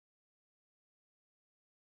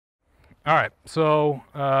All right, so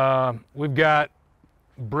we've got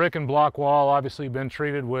brick and block wall, obviously been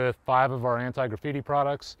treated with 5 of our anti-graffiti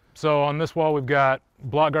products. So on this wall we've got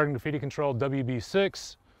Blok Garden Graffiti Control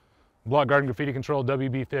WB6, Blok Garden Graffiti Control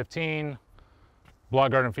WB15,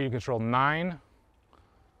 Blok Garden Graffiti Control 9,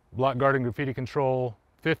 Blok Garden Graffiti Control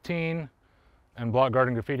 15, and Blok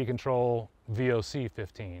Garden Graffiti Control VOC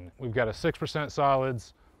 15. We've got a 6%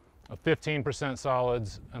 solids, a 15%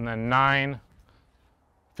 solids, and then 9,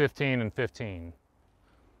 15, and 15.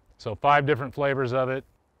 So 5 different flavors of it.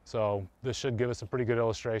 So this should give us a pretty good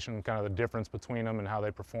illustration, kind of the difference between them and how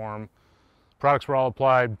they perform. Products were all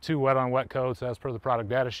applied 2 wet on wet coats as per the product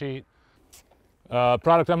data sheet.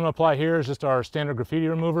 Product I'm going to apply here is just our standard graffiti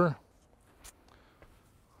remover.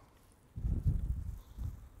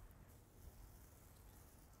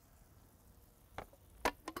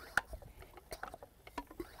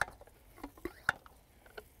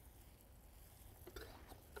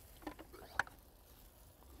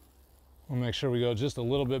 We'll make sure we go just a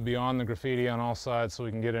little bit beyond the graffiti on all sides so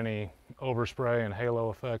we can get any overspray and halo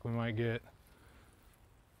effect we might get.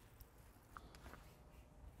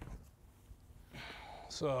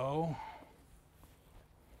 So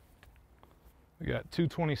we got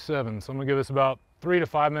 227, so I'm gonna give this about 3 to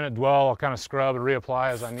 5 minute dwell. I'll kind of scrub and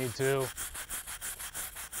reapply as I need to.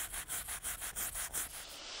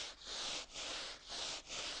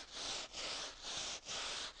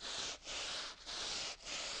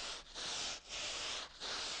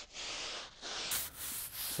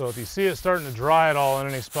 So if you see it starting to dry at all in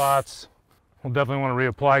any spots, we'll definitely want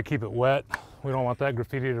to reapply, keep it wet. We don't want that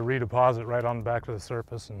graffiti to redeposit right on the back of the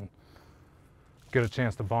surface and get a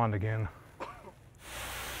chance to bond again.